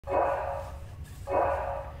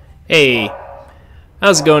Hey,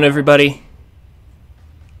 how's it going, everybody?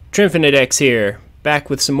 TrinfiniteX here, back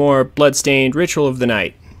with some more Bloodstained Ritual of the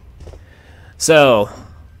Night. So,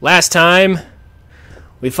 last time,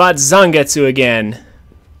 we fought Zangetsu again.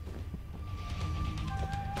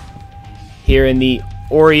 Here in the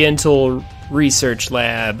Oriental Research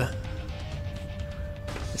Lab.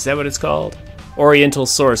 Is that what it's called? Oriental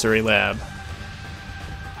Sorcery Lab.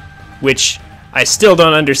 Which, I still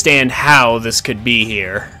don't understand how this could be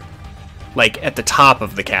here. Like, at the top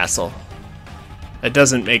of the castle. It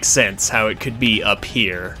doesn't make sense how it could be up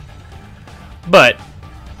here. But,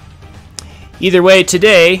 either way,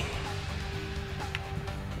 today,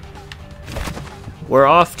 we're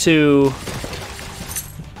off to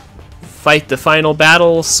fight the final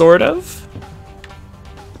battle, sort of.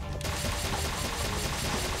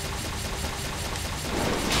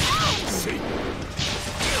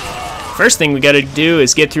 First thing we gotta do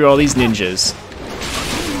is get through all these ninjas.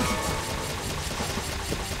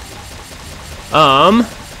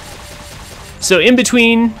 So in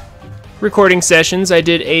between recording sessions, I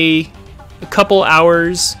did a couple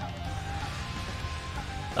hours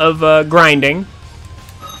of grinding.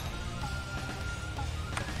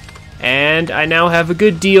 And I now have a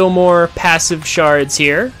good deal more passive shards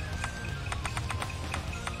here.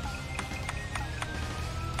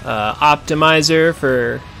 Optimizer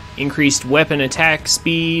for increased weapon attack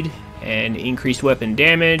speed and increased weapon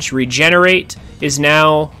damage. Regenerate is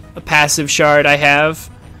now a passive shard I have.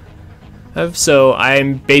 So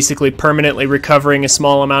I'm basically permanently recovering a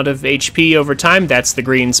small amount of HP over time. That's the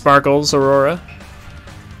green sparkles aurora.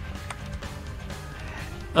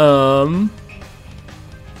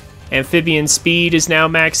 Amphibian speed is now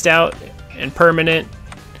maxed out and permanent.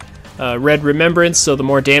 Red remembrance, so the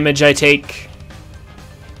more damage I take,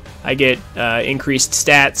 I get increased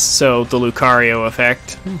stats, so the Lucario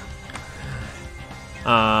effect.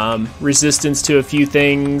 Resistance to a few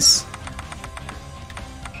things.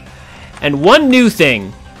 And one new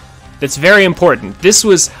thing that's very important. This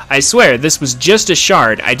was, I swear, this was just a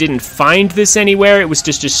shard. I didn't find this anywhere. It was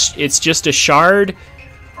it's just a shard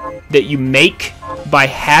that you make by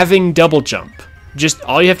having double jump. Just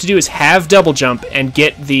all you have to do is have double jump and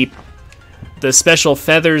get the special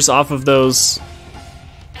feathers off of those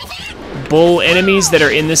bull enemies that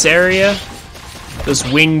are in this area. Those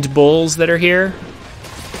winged bulls that are here.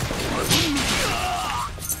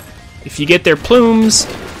 If you get their plumes,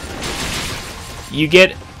 you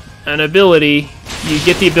get an ability. You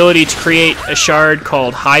get the ability to create a shard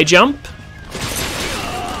called High Jump.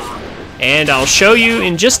 And I'll show you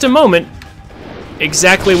in just a moment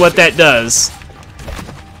exactly what that does.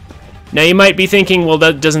 Now you might be thinking, well,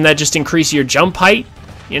 doesn't that just increase your jump height?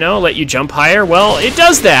 You know, let you jump higher? Well, it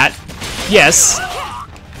does that, yes,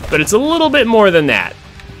 but it's a little bit more than that.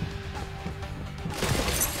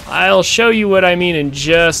 I'll show you what I mean in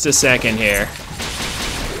just a second here.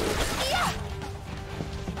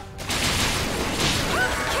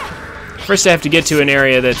 First I have to get to an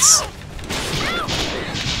area that's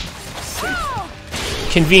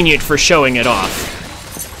convenient for showing it off.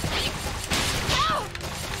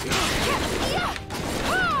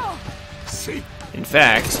 In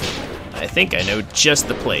fact, I think I know just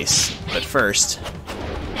the place. But first,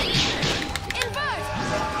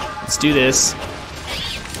 let's do this.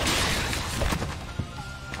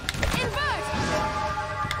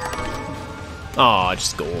 Aw,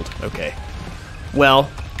 just gold. Okay. Well,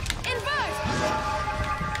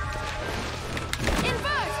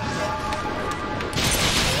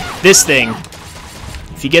 this thing.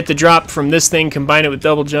 If you get the drop from this thing, combine it with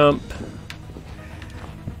double jump,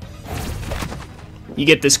 you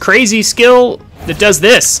get this crazy skill that does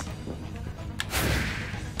this.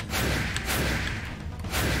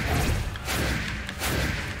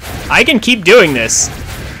 I can keep doing this.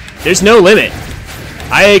 There's no limit.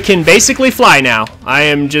 I can basically fly now. I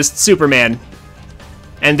am just Superman.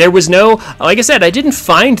 And there was no, like I said, I didn't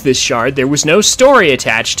find this shard. There was no story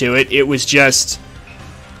attached to it. It was just,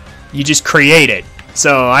 you just create it.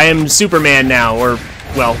 So I am Superman now, or,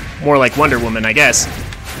 well, more like Wonder Woman, I guess.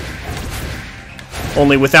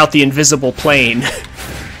 Only without the invisible plane.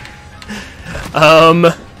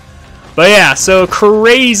 But yeah, so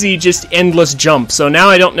crazy, just endless jump. So now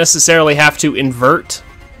I don't necessarily have to invert,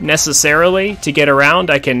 necessarily, to get around.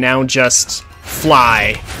 I can now just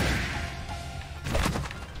fly.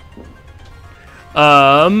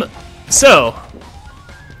 So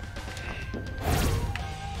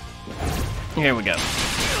here we go.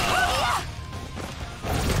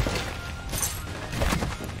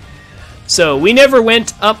 So we never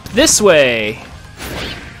went up this way.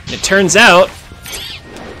 It turns out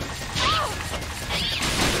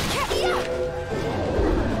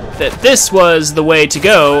that this was the way to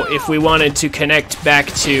go if we wanted to connect back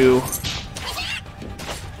to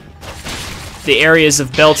the areas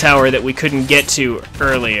of Bell Tower that we couldn't get to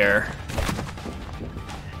earlier.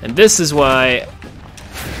 And this is why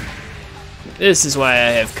I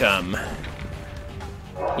have come.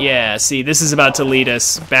 Yeah, see, this is about to lead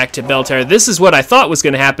us back to Bell Tower. This is what I thought was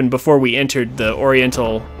going to happen before we entered the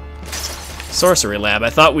Oriental Sorcery Lab.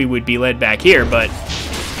 I thought we would be led back here, but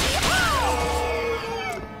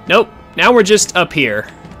nope. Now we're just up here,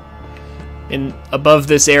 above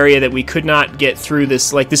this area that we could not get through.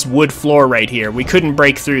 This, like this wood floor right here. We couldn't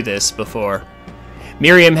break through this before.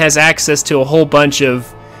 Miriam has access to a whole bunch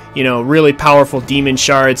of, you know, really powerful demon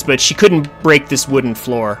shards, but she couldn't break this wooden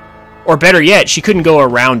floor. Or better yet, she couldn't go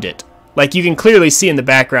around it. Like, you can clearly see in the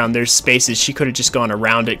background there's spaces. She could have just gone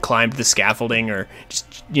around it, climbed the scaffolding, or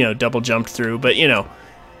just, you know, double jumped through. But, you know,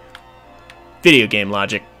 video game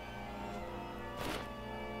logic.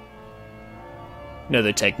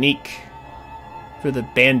 Another technique for the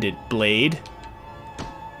bandit blade.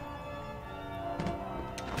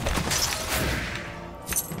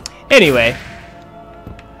 Anyway.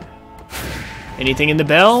 Anything in the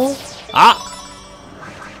bell? Ah!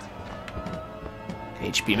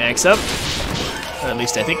 HP max up. Or at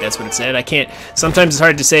least I think that's what it said. I can't. Sometimes it's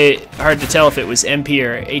hard to tell if it was MP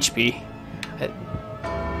or HP.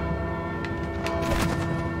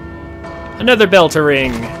 Another bell to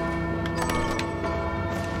ring.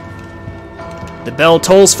 The bell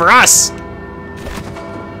tolls for us.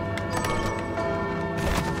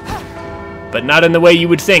 But not in the way you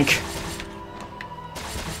would think.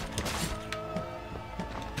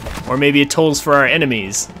 Or maybe it tolls for our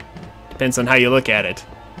enemies. Depends on how you look at it.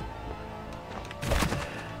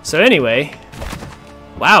 So anyway,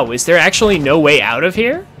 wow, is there actually no way out of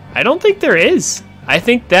here? I don't think there is. I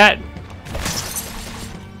think that...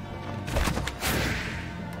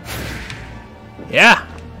 yeah.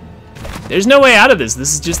 There's no way out of this.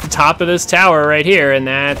 This is just the top of this tower right here, and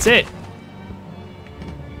that's it.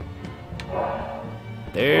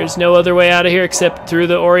 There's no other way out of here except through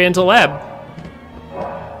the Oriental Lab.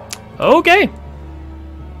 Okay.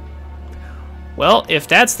 Well, if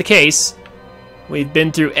that's the case, we've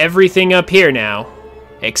been through everything up here now.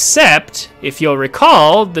 Except, if you'll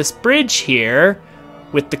recall, this bridge here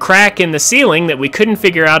with the crack in the ceiling that we couldn't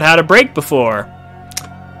figure out how to break before.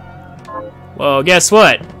 Well, guess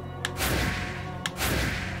what?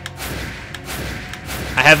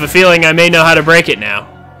 I have a feeling I may know how to break it now.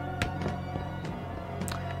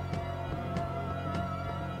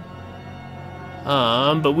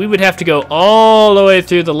 But we would have to go all the way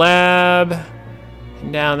through the lab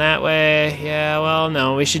and down that way. Yeah, well,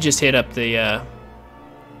 no, we should just hit up the,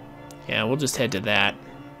 yeah, we'll just head to that.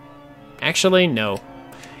 Actually, no.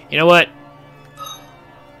 You know what?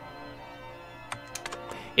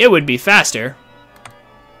 It would be faster.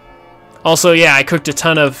 Also, yeah, I cooked a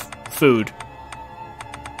ton of food.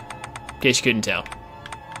 In case you couldn't tell.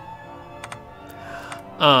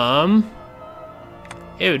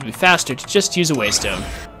 It would be faster to just use a waystone.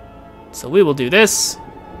 So we will do this.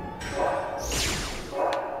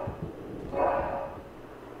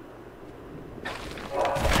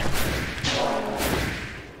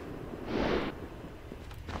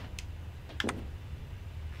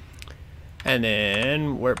 And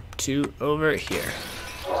then warp to over here.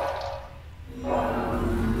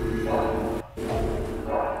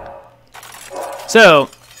 So,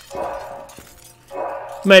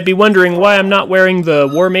 you might be wondering why I'm not wearing the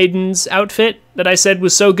War Maiden's outfit that I said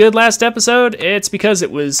was so good last episode. It's because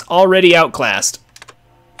it was already outclassed.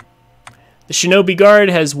 The Shinobi Guard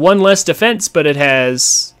has 1 less defense, but it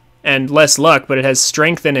has, and less luck, but it has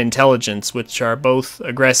strength and intelligence, which are both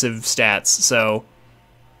aggressive stats. So,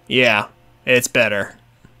 yeah, it's better.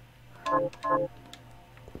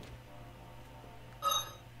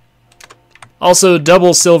 Also,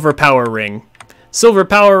 double silver power ring. Silver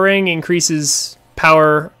power ring increases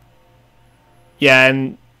power. Yeah,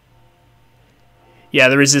 and yeah,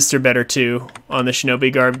 the resistor better too on the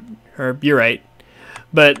Shinobi Guard. Or you're right.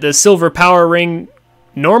 But the silver power ring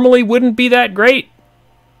normally wouldn't be that great.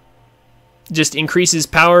 Just increases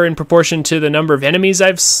power in proportion to the number of enemies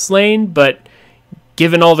I've slain, but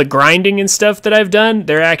given all the grinding and stuff that I've done,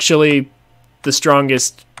 they're actually the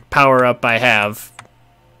strongest power up I have.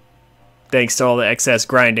 Thanks to all the excess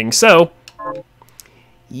grinding. So,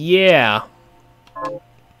 yeah.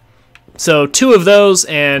 So 2 of those,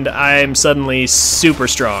 and I'm suddenly super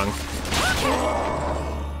strong.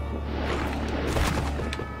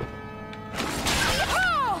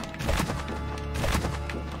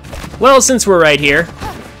 Well, since we're right here,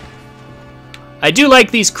 I do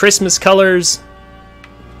like these Christmas colors.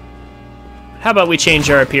 How about we change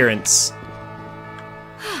our appearance?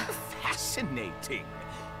 Fascinating.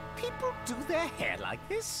 People do their hair like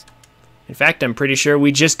this? In fact, I'm pretty sure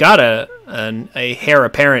we just got a heir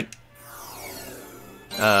apparent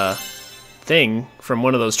thing from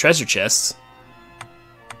one of those treasure chests.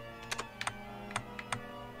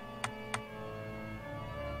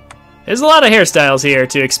 There's a lot of hairstyles here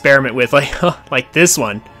to experiment with, like this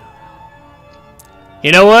one.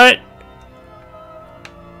 You know what?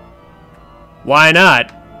 Why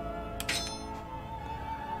not?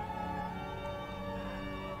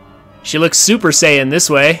 She looks Super Saiyan this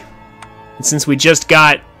way. And since we just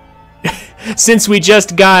got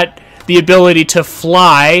the ability to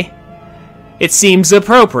fly, it seems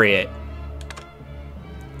appropriate.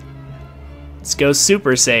 Let's go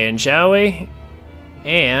Super Saiyan, shall we?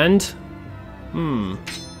 And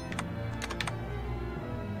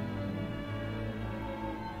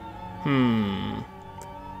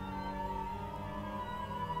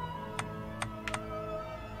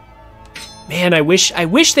Man, I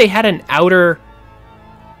wish they had an outer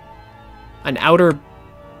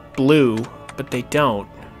blue, but they don't.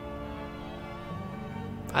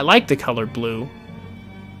 I like the color blue,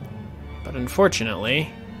 but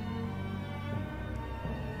unfortunately,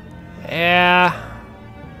 yeah.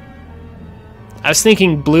 I was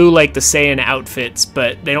thinking blue like the Saiyan outfits,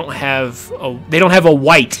 but they don't have a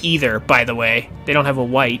white either, by the way. They don't have a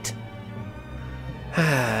white.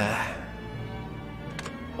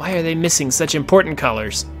 Why are they missing such important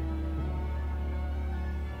colors?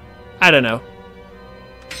 I don't know.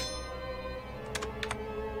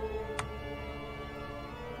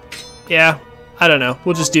 Yeah, I don't know.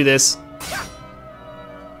 We'll just do this.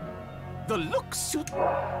 The look suit.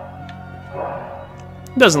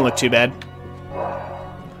 Doesn't look too bad.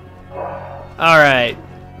 All right.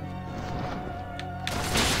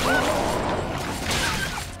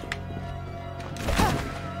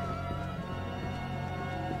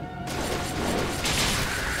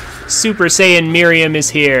 Super Saiyan Miriam is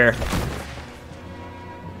here.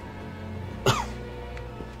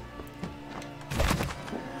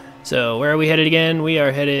 So, where are we headed again? We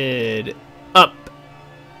are headed up.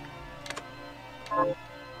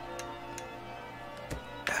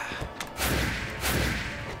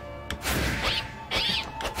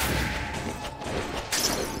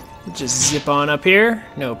 Just zip on up here,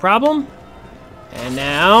 no problem. And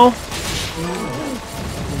now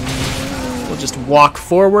we'll just walk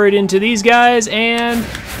forward into these guys and...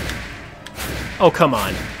 Oh, come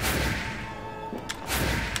on.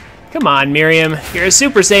 Come on, Miriam. You're a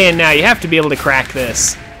Super Saiyan now. You have to be able to crack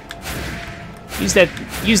this. Use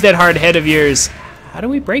that hard head of yours. How do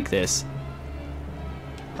we break this?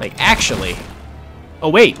 Like, actually. Oh,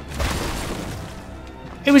 wait.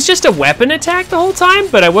 It was just a weapon attack the whole time,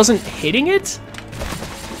 but I wasn't hitting it?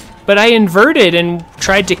 But I inverted and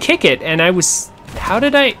tried to kick it, and I was... How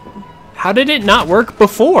did it not work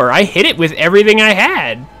before? I hit it with everything I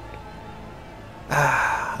had.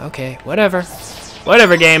 Okay, whatever.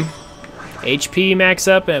 Whatever, game. HP max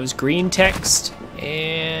up, and it was green text,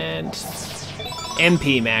 and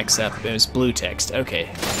MP max up, and it was blue text. Okay,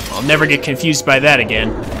 I'll never get confused by that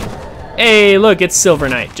again. Hey, look, it's Silver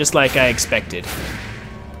Knight, just like I expected.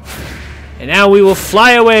 And now we will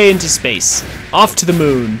fly away into space, off to the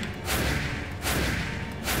moon.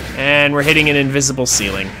 And we're hitting an invisible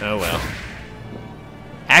ceiling. Oh well.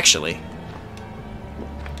 Actually.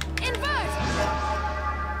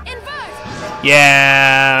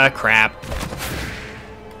 Yeah, crap.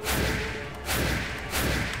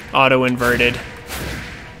 Auto-inverted.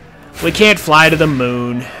 We can't fly to the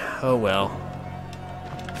moon. Oh well.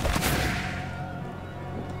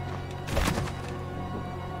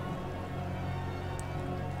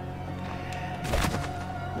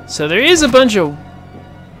 So there is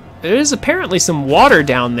apparently some water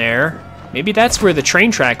down there. Maybe that's where the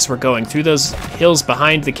train tracks were going, through those hills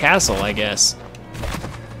behind the castle, I guess.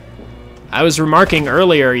 I was remarking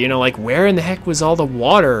earlier, you know, like, where in the heck was all the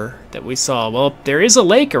water that we saw? Well, there is a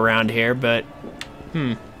lake around here, but...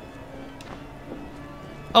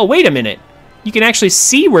 Oh, wait a minute. You can actually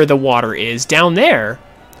see where the water is, down there.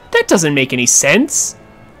 That doesn't make any sense.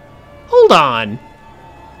 Hold on.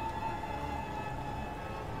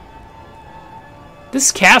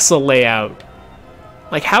 This castle layout.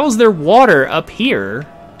 Like, how is there water up here?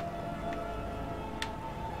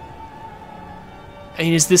 I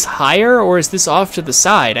mean, is this higher or is this off to the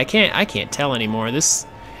side? I can't tell anymore. This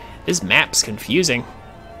map's confusing.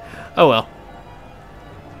 Oh well.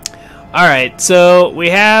 All right, so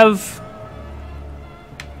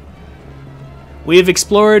we've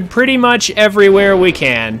explored pretty much everywhere we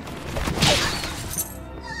can.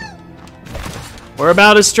 We're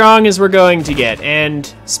about as strong as we're going to get. And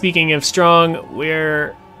speaking of strong,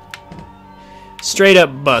 we're straight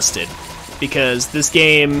up busted. Because this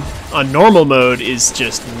game on normal mode is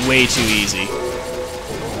just way too easy.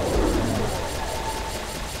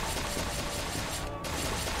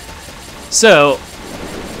 So,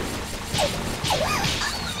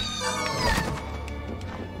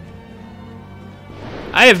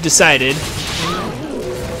 I have decided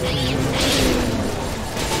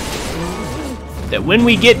that when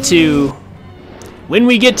we get to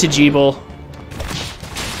Jeeble,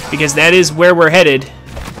 because that is where we're headed,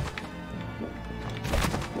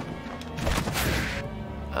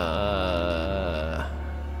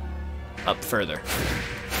 up further.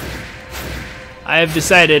 I have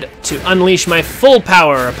decided to unleash my full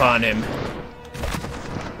power upon him.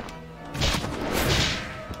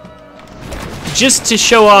 Just to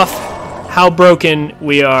show off how broken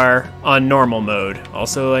we are on normal mode.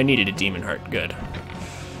 Also, I needed a demon heart. Good.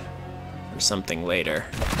 Or something later.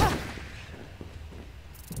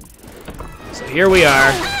 So here we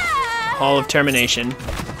are. Hall of Termination.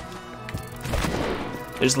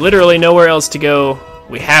 There's literally nowhere else to go.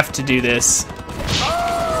 We have to do this.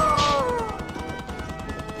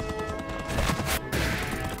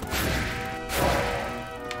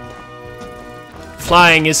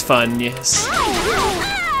 Flying is fun, yes.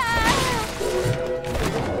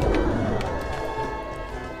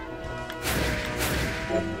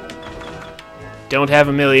 Don't have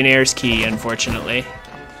a millionaire's key, unfortunately.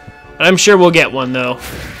 But I'm sure we'll get one, though.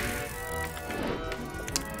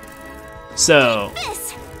 So.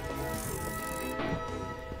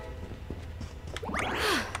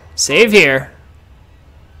 Save here.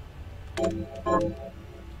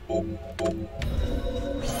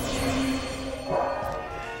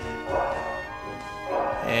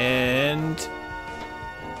 And...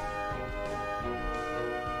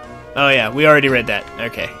 oh yeah, we already read that.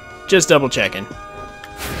 Okay. Just double checking.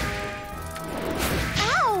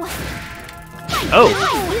 Oh,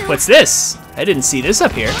 what's this? I didn't see this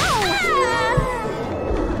up here.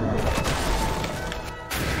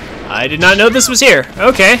 I did not know this was here.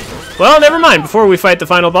 Okay. Well, never mind. Before we fight the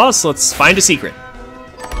final boss, let's find a secret.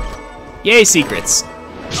 Yay, secrets.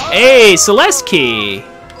 Hey, Celeste key.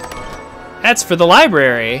 That's for the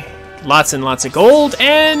library. Lots and lots of gold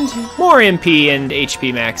and more MP and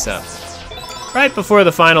HP max up. Right before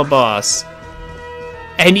the final boss.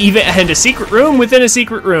 And a secret room within a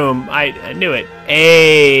secret room. I knew it.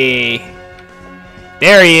 Hey.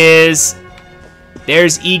 There he is.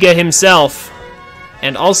 There's Iga himself.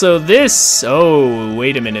 And also this, oh,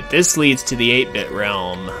 wait a minute. This leads to the 8-bit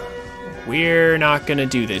realm. We're not gonna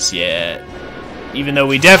do this yet. Even though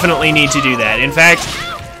we definitely need to do that. In fact,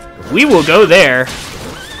 we will go there.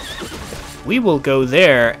 We will go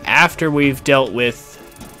there after we've dealt with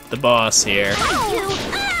the boss here.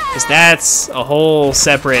 Because that's a whole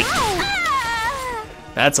separate...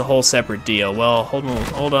 that's a whole separate deal. Well,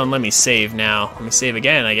 hold on, let me save now. Let me save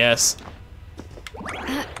again, I guess.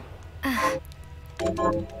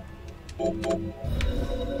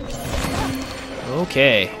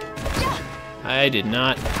 Okay. I did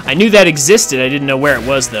not... I knew that existed, I didn't know where it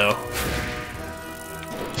was, though.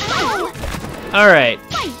 Alright.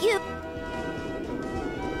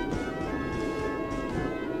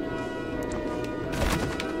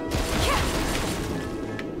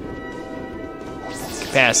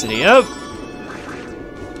 Capacity up.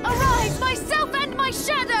 Arise, myself and my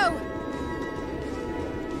shadow!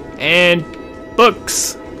 And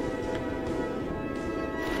books.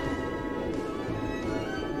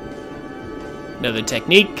 Another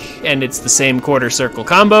technique, and it's the same quarter circle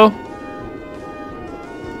combo.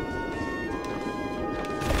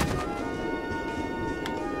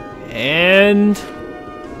 And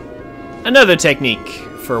another technique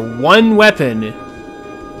for one weapon.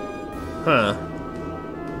 Huh.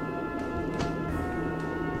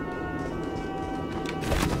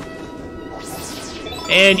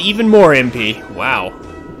 And even more MP. Wow.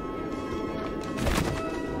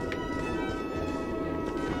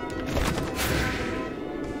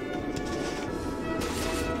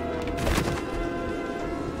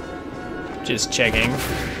 Just checking.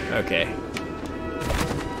 Okay.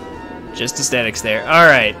 Just aesthetics there.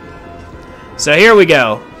 Alright. So here we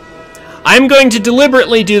go. I'm going to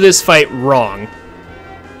deliberately do this fight wrong.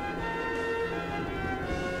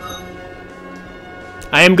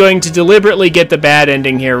 I am going to deliberately get the bad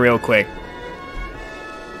ending here real quick.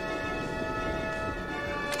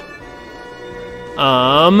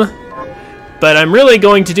 But I'm really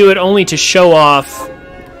going to do it only to show off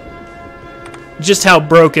just how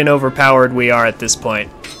broken, overpowered we are at this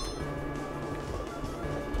point.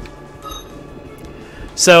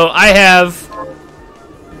 So I have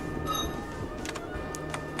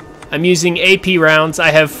I'm using AP rounds. I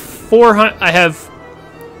have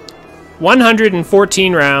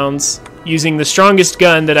 114 rounds using the strongest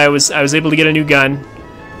gun that I was able to get a new gun.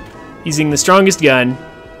 Using the strongest gun.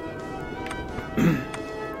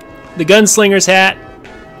 The gunslinger's hat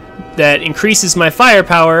that increases my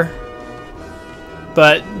firepower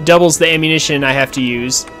but doubles the ammunition I have to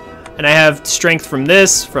use. And I have strength from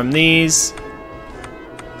this, from these.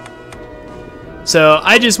 So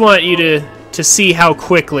I just want you to see how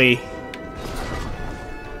quickly.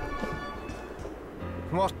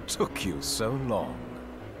 What took you so long?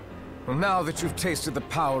 Well, now that you've tasted the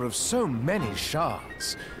power of so many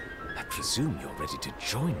shards, I presume you're ready to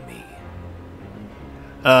join me.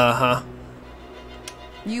 Uh-huh.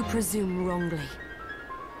 You presume wrongly.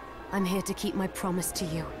 I'm here to keep my promise to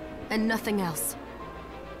you, and nothing else.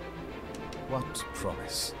 What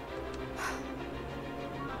promise?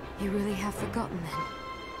 You really have forgotten then?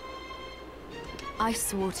 I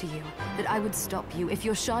swore to you that I would stop you if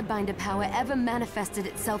your Shardbinder power ever manifested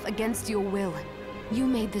itself against your will. You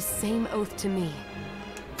made the same oath to me.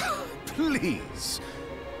 Please!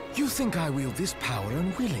 You think I wield this power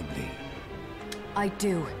unwillingly? I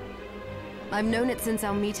do. I've known it since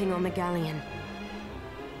our meeting on the galleon.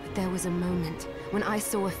 But there was a moment when I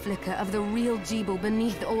saw a flicker of the real Jeeble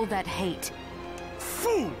beneath all that hate.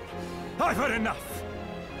 Fool! I've had enough!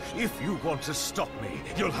 If you want to stop me,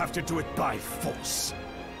 you'll have to do it by force.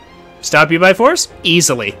 Stop you by force?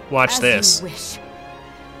 Easily. Watch this. As you wish.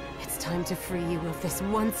 It's time to free you of this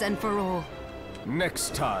once and for all.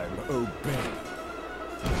 Next time, obey.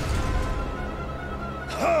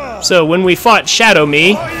 So when we fought Shadow Me,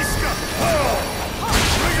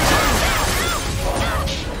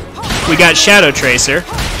 we got Shadow Tracer.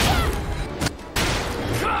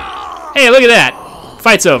 Hey, look at that.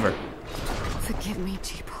 Fight's over. Forgive me,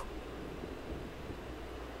 Jeeble.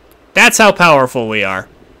 That's how powerful we are.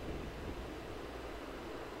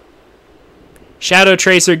 Shadow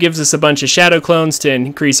Tracer gives us a bunch of shadow clones to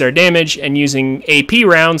increase our damage, and using AP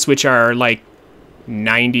rounds, which are like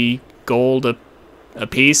 90 gold a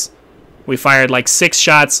piece, we fired like 6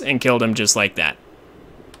 shots and killed him just like that.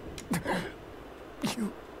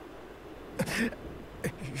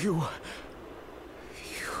 You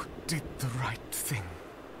did the right thing,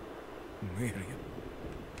 Miriam.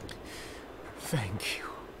 Thank you.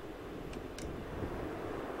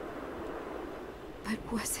 But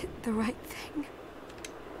was it the right thing?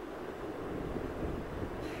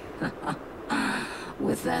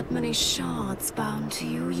 With that many shards bound to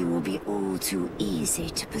you, you will be all too easy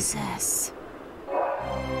to possess.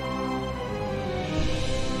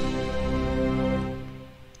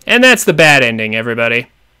 And that's the bad ending, everybody.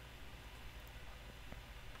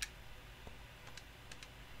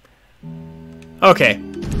 Okay.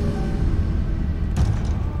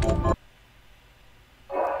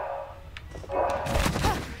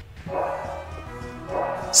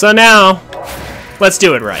 So now, let's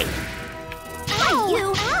do it right.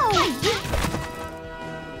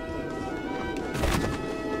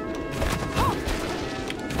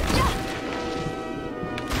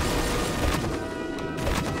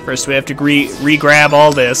 First we have to re-grab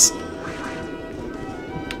all this.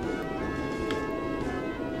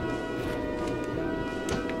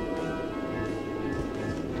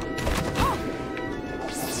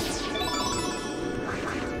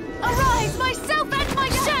 Arise, myself and my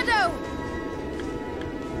shadow!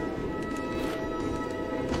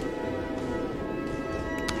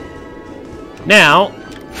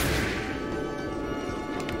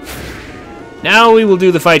 Now we will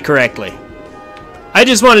do the fight correctly. I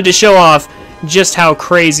just wanted to show off just how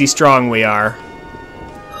crazy strong we are.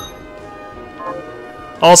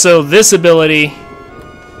 Also, this ability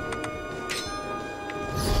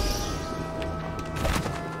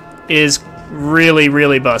is really,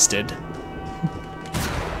 really busted.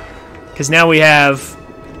 Because now we have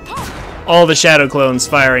all the shadow clones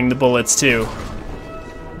firing the bullets too.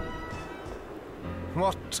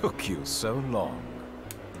 What took you so long?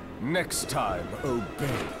 Next time, obey.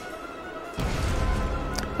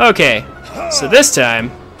 Okay, so this time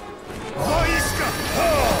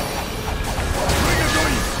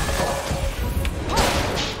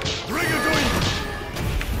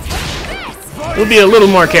we'll be a little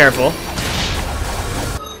more careful.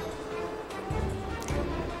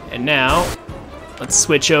 And now, let's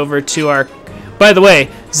switch over to our... By the way,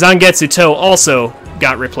 Zangetsu To also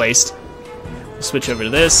got replaced. We'll switch over to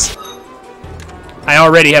this. I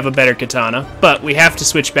already have a better katana, but we have to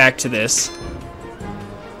switch back to this.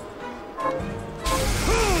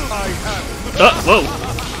 Whoa.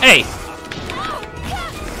 Hey!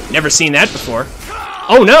 Never seen that before.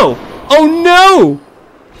 Oh no! Oh no!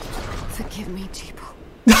 Forgive me, Jeeble.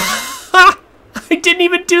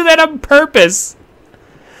 do that on purpose.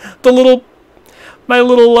 My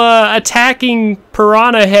little attacking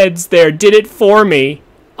piranha heads there did it for me.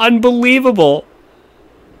 Unbelievable.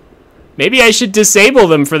 Maybe I should disable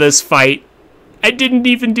them for this fight. I didn't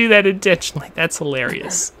even do that intentionally. That's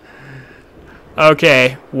hilarious.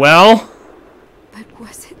 Okay, well, But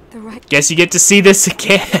was it the right... guess you get to see this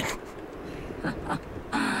again.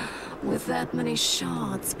 With that many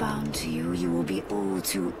shards bound to you, you will be all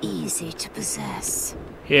too easy to possess.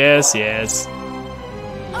 Yes, yes.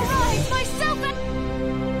 Arise, myself!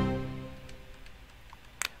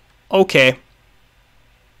 Okay.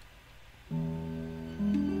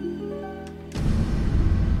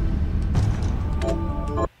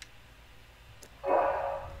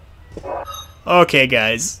 Okay,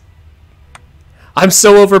 guys. I'm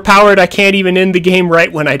so overpowered I can't even end the game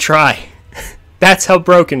right when I try. That's how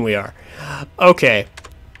broken we are. Okay.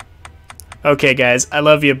 Okay, guys, I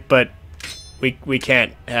love you, but we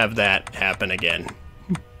can't have that happen again.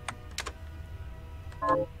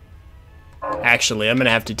 Actually, I'm gonna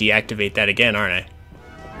have to deactivate that again, aren't I?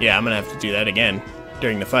 Yeah, I'm gonna have to do that again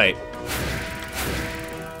during the fight.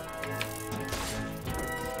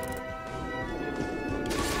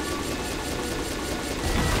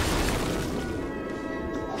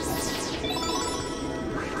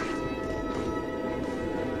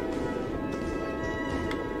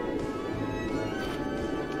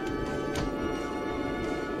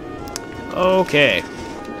 Okay.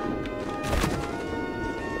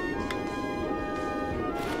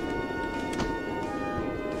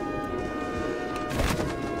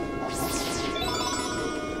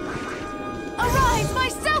 Arise,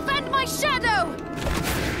 myself and my shadow!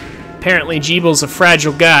 Apparently Jeeble's a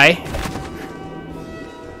fragile guy.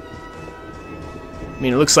 I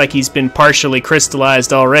mean, it looks like he's been partially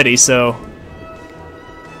crystallized already, so...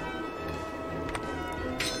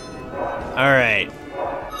 Alright.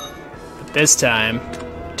 But this time,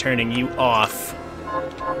 turning you off.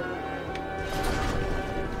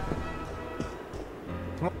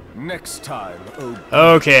 Next time,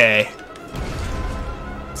 oh... Okay.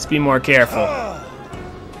 Let's be more careful.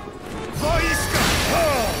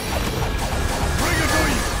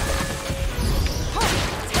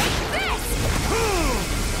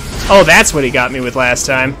 Oh, that's what he got me with last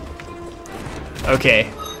time. Okay.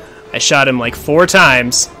 I shot him like 4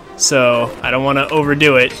 times, so I don't want to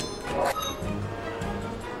overdo it.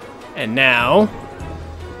 And now...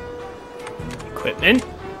 Equipment.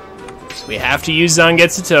 So we have to use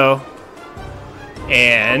Zangetsuto.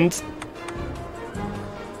 And...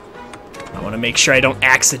 I want to make sure I don't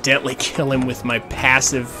accidentally kill him with my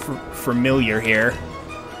passive familiar here.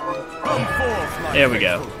 There we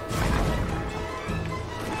go.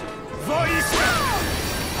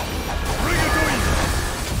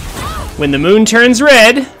 When the moon turns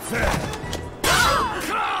red...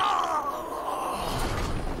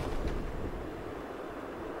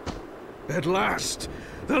 At last,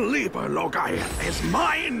 the Liber Logi is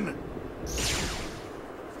mine!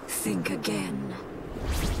 Think again.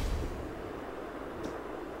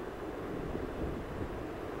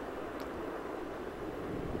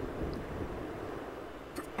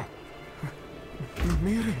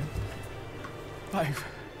 Miriam, I've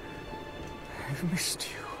missed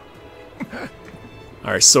you.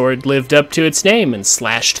 Our sword lived up to its name and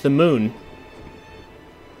slashed the moon.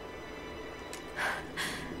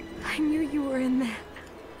 I knew you were in there.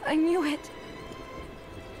 I knew it.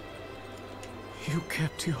 You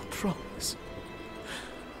kept your promise.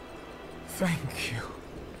 Thank you.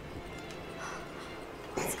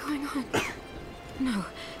 What's going on? No,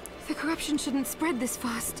 the corruption shouldn't spread this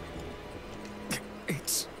fast.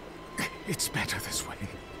 It's better this way.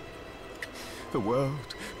 The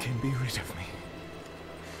world can be rid of me.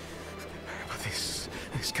 But this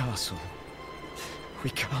castle, we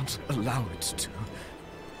can't allow it to.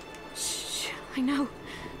 Shh, I know.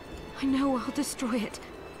 I know I'll destroy it.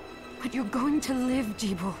 But you're going to live,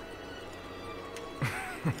 Jeeble.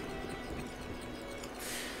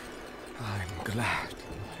 I'm glad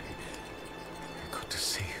I got to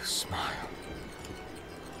see you smile.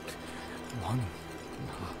 One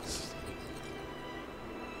last.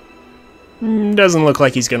 Doesn't look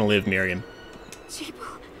like he's gonna live, Miriam.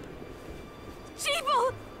 Jeeble.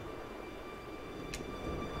 Jeeble!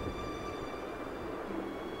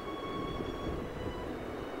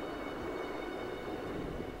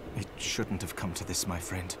 It shouldn't have come to this, my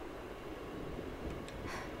friend.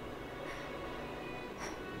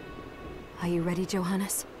 Are you ready,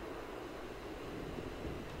 Johannes?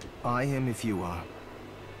 I am if you are.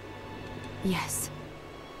 Yes.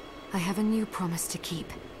 I have a new promise to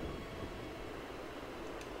keep.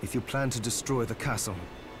 If you plan to destroy the castle,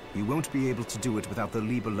 You won't be able to do it without the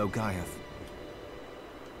Liber Logaeth.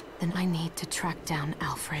 Then I need to track down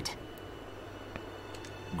Alfred.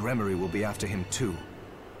 Gremory will be after him too.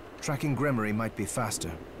 Tracking Gremory might be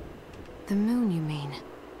faster. The moon, you mean?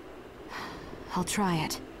 I'll try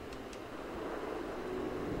it.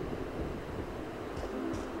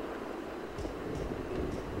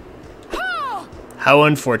 How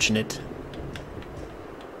unfortunate.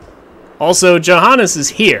 Also, Johannes is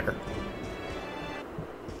here.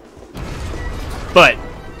 But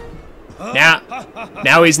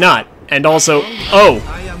now he's not. And also, oh,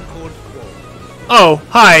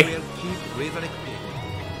 hi.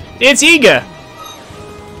 It's Iga.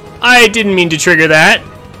 I didn't mean to trigger that.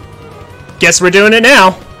 Guess we're doing it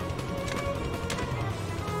now.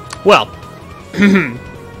 Well,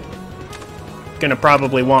 gonna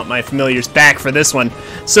probably want my familiars back for this one.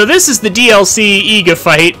 So this is the DLC Iga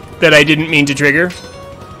fight that I didn't mean to trigger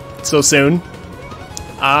so soon.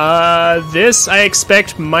 This, I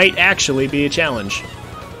expect, might actually be a challenge.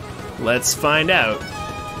 Let's find out.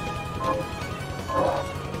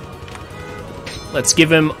 Let's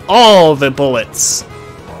give him all the bullets.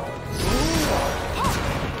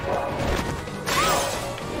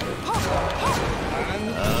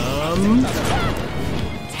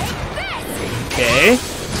 Okay.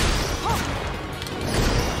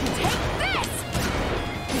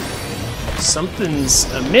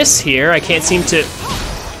 Something's amiss here. I can't seem to...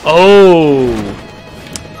 Oh!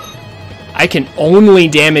 I can only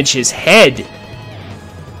damage his head.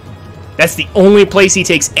 That's the only place he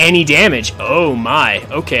takes any damage. Oh my.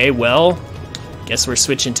 Okay, well, guess we're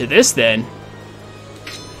switching to this then.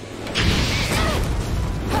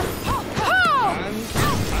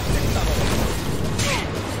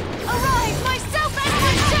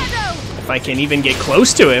 If I can even get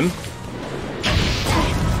close to him.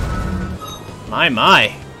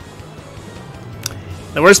 My.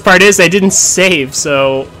 The worst part is I didn't save,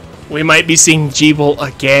 so we might be seeing Jeeble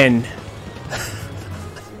again.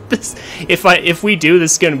 If we do,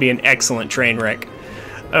 this is going to be an excellent train wreck.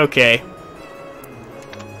 Okay.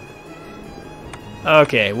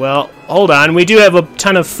 Okay, well, hold on. We do have a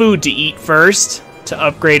ton of food to eat first to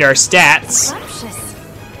upgrade our stats.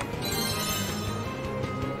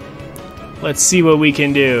 Let's see what we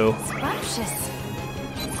can do.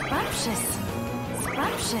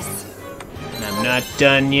 And I'm not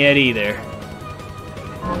done yet either.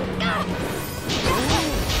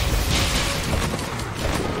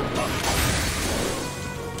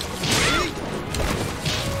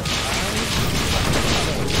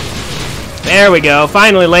 There we go,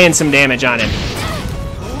 finally laying some damage on him.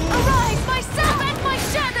 Arise, myself and my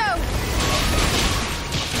shadow!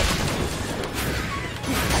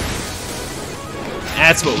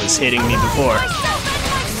 That's what was hitting me before. Myself and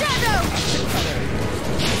my shadow!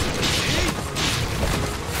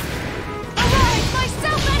 Arise,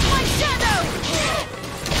 myself and my shadow!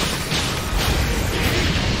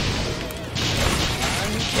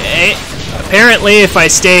 Okay, apparently if I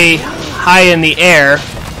stay high in the air...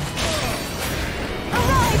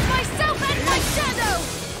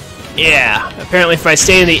 Yeah, apparently if I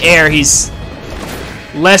stay in the air, he's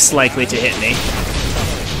less likely to hit me.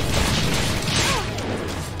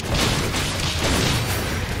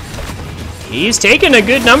 He's taken a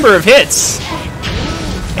good number of hits.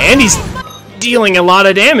 And he's dealing a lot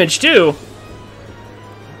of damage, too.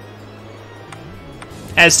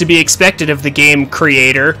 As to be expected of the game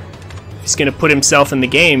creator. He's gonna put himself in the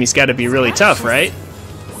game, he's gotta be really tough, right?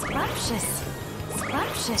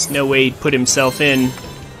 There's no way he'd put himself in...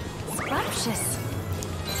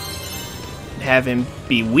 have him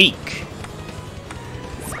be weak.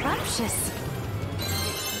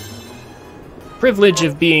 Privilege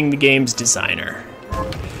of being the game's designer.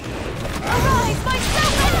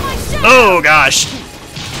 Oh gosh!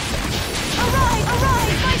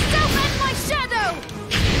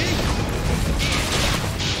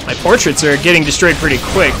 My portraits are getting destroyed pretty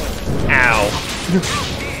quick. Ow.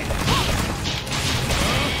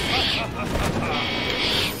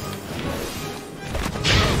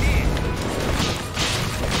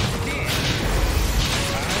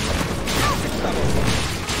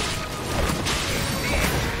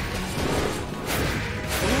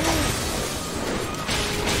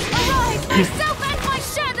 Myself and my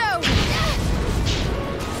shadow!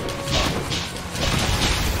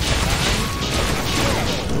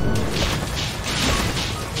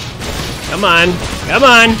 Come on, come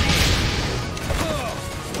on!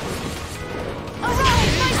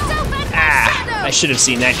 Arise, myself and my shadow! I should have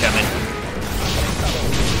seen that coming.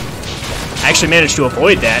 I actually managed to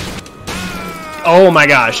avoid that. Oh my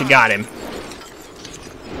gosh, I got him.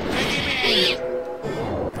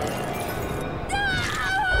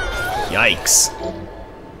 Yikes.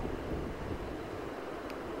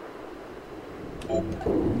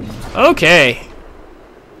 Okay.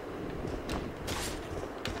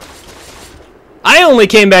 I only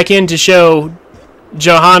came back in to show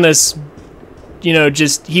Johannes, you know,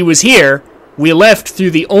 just, he was here. We left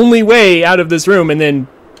through the only way out of this room, and then,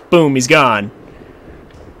 boom, he's gone.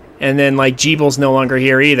 And then, like, Jeebel's no longer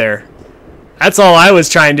here either. That's all I was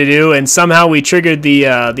trying to do, and somehow we triggered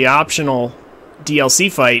the optional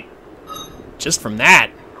DLC fight just from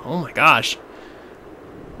that. Oh my gosh.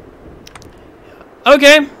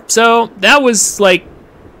 Okay, so that was, like,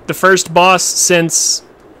 the first boss since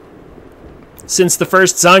the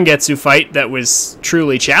first Zangetsu fight that was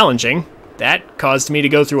truly challenging. That caused me to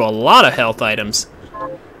go through a lot of health items.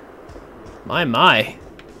 My.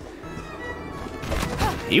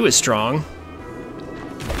 He was strong.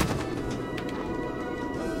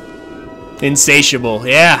 Insatiable,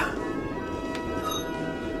 yeah.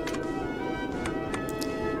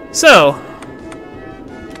 So,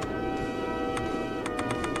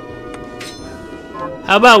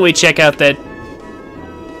 how about we check out that...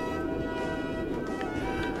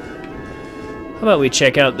 How about we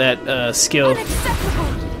check out that skill? Unacceptable!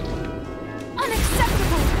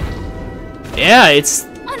 Unacceptable! Yeah, it's...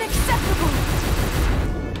 Unacceptable!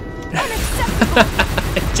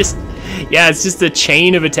 Unacceptable! Yeah, it's just a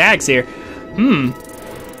chain of attacks here. Ow,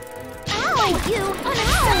 you!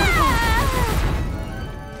 Unacceptable!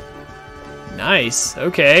 Nice,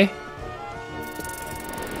 okay.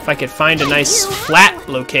 If I could find a nice flat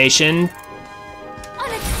location.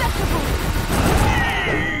 Unacceptable!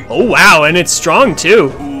 Oh wow, and it's strong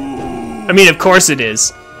too. I mean, of course it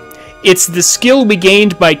is. It's the skill we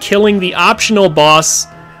gained by killing the optional boss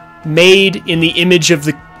made in the image of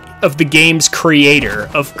the game's creator.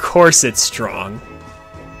 Of course it's strong.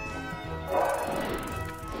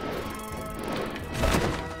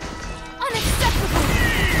 Unacceptable!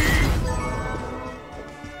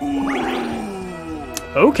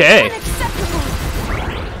 Okay. Unacceptable!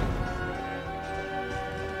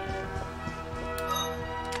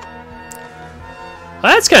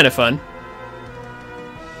 Well, that's kind of fun.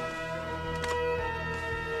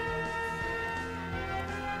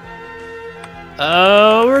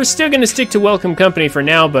 We're still gonna stick to Welcome Company for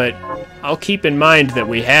now, but I'll keep in mind that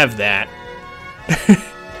we have that.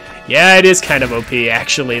 Yeah, it is kind of OP,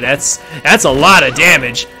 actually. That's a lot of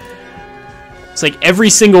damage. It's like every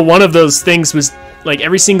single one of those things was, like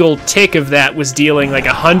every single tick of that was dealing like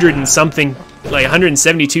 100 and something, like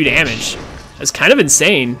 172 damage. That's kind of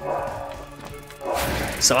insane.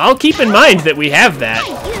 So I'll keep in mind that we have that.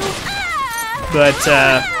 But,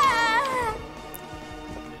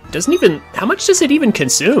 doesn't even, how much does it even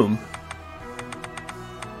consume?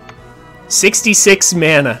 66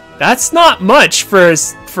 mana. That's not much for,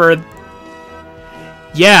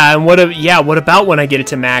 yeah, and what about when I get it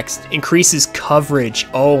to max? Increases coverage.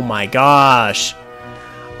 Oh my gosh.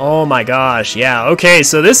 Oh my gosh, yeah, okay,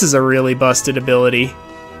 so this is a really busted ability.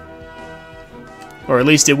 Or at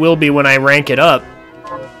least it will be when I rank it up.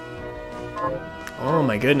 Oh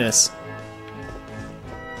my goodness.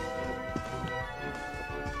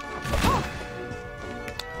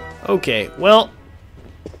 Okay, well...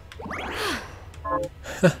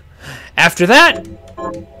 After that,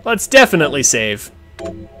 let's definitely save.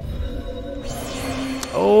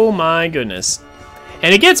 Oh my goodness.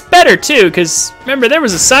 And it gets better too, because remember there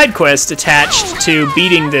was a side quest attached to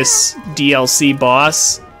beating this DLC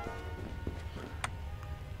boss.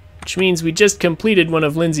 Which means we just completed one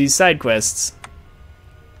of Lindsay's side quests.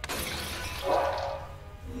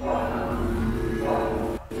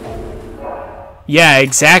 Yeah,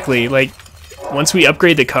 exactly. Like, once we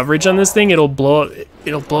upgrade the coverage on this thing, it'll blow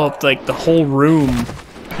up like the whole room.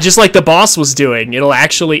 Just like the boss was doing. It'll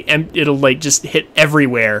actually, it'll like just hit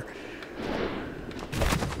everywhere.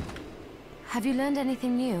 Have you learned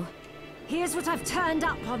anything new? Here's what I've turned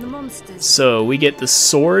up on the monsters. So we get the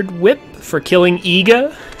sword whip for killing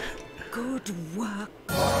Iga. Good work.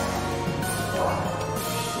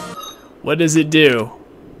 What does it do?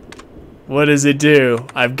 What does it do?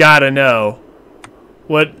 I've gotta know.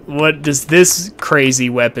 What does this crazy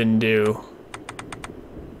weapon do?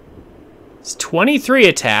 It's 23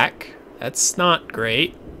 attack. That's not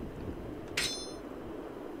great.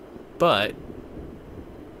 But...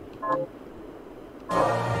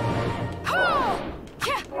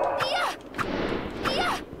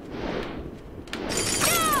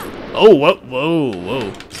 Oh,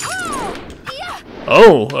 whoa.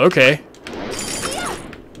 Oh, okay.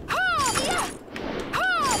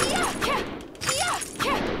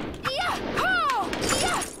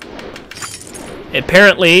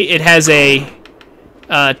 Apparently, it has a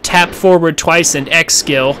tap forward twice and X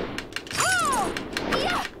skill.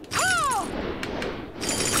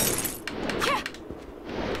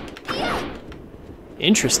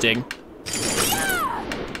 Interesting.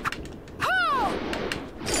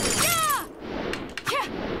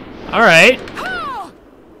 Alright.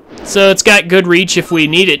 So it's got good reach if we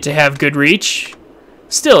need it to have good reach.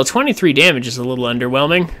 Still, 23 damage is a little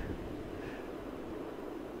underwhelming.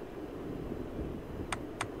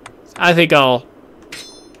 I think I'll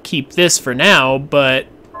keep this for now, but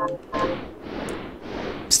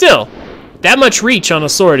still, that much reach on a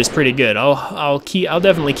sword is pretty good. I'll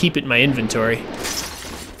definitely keep it in my inventory.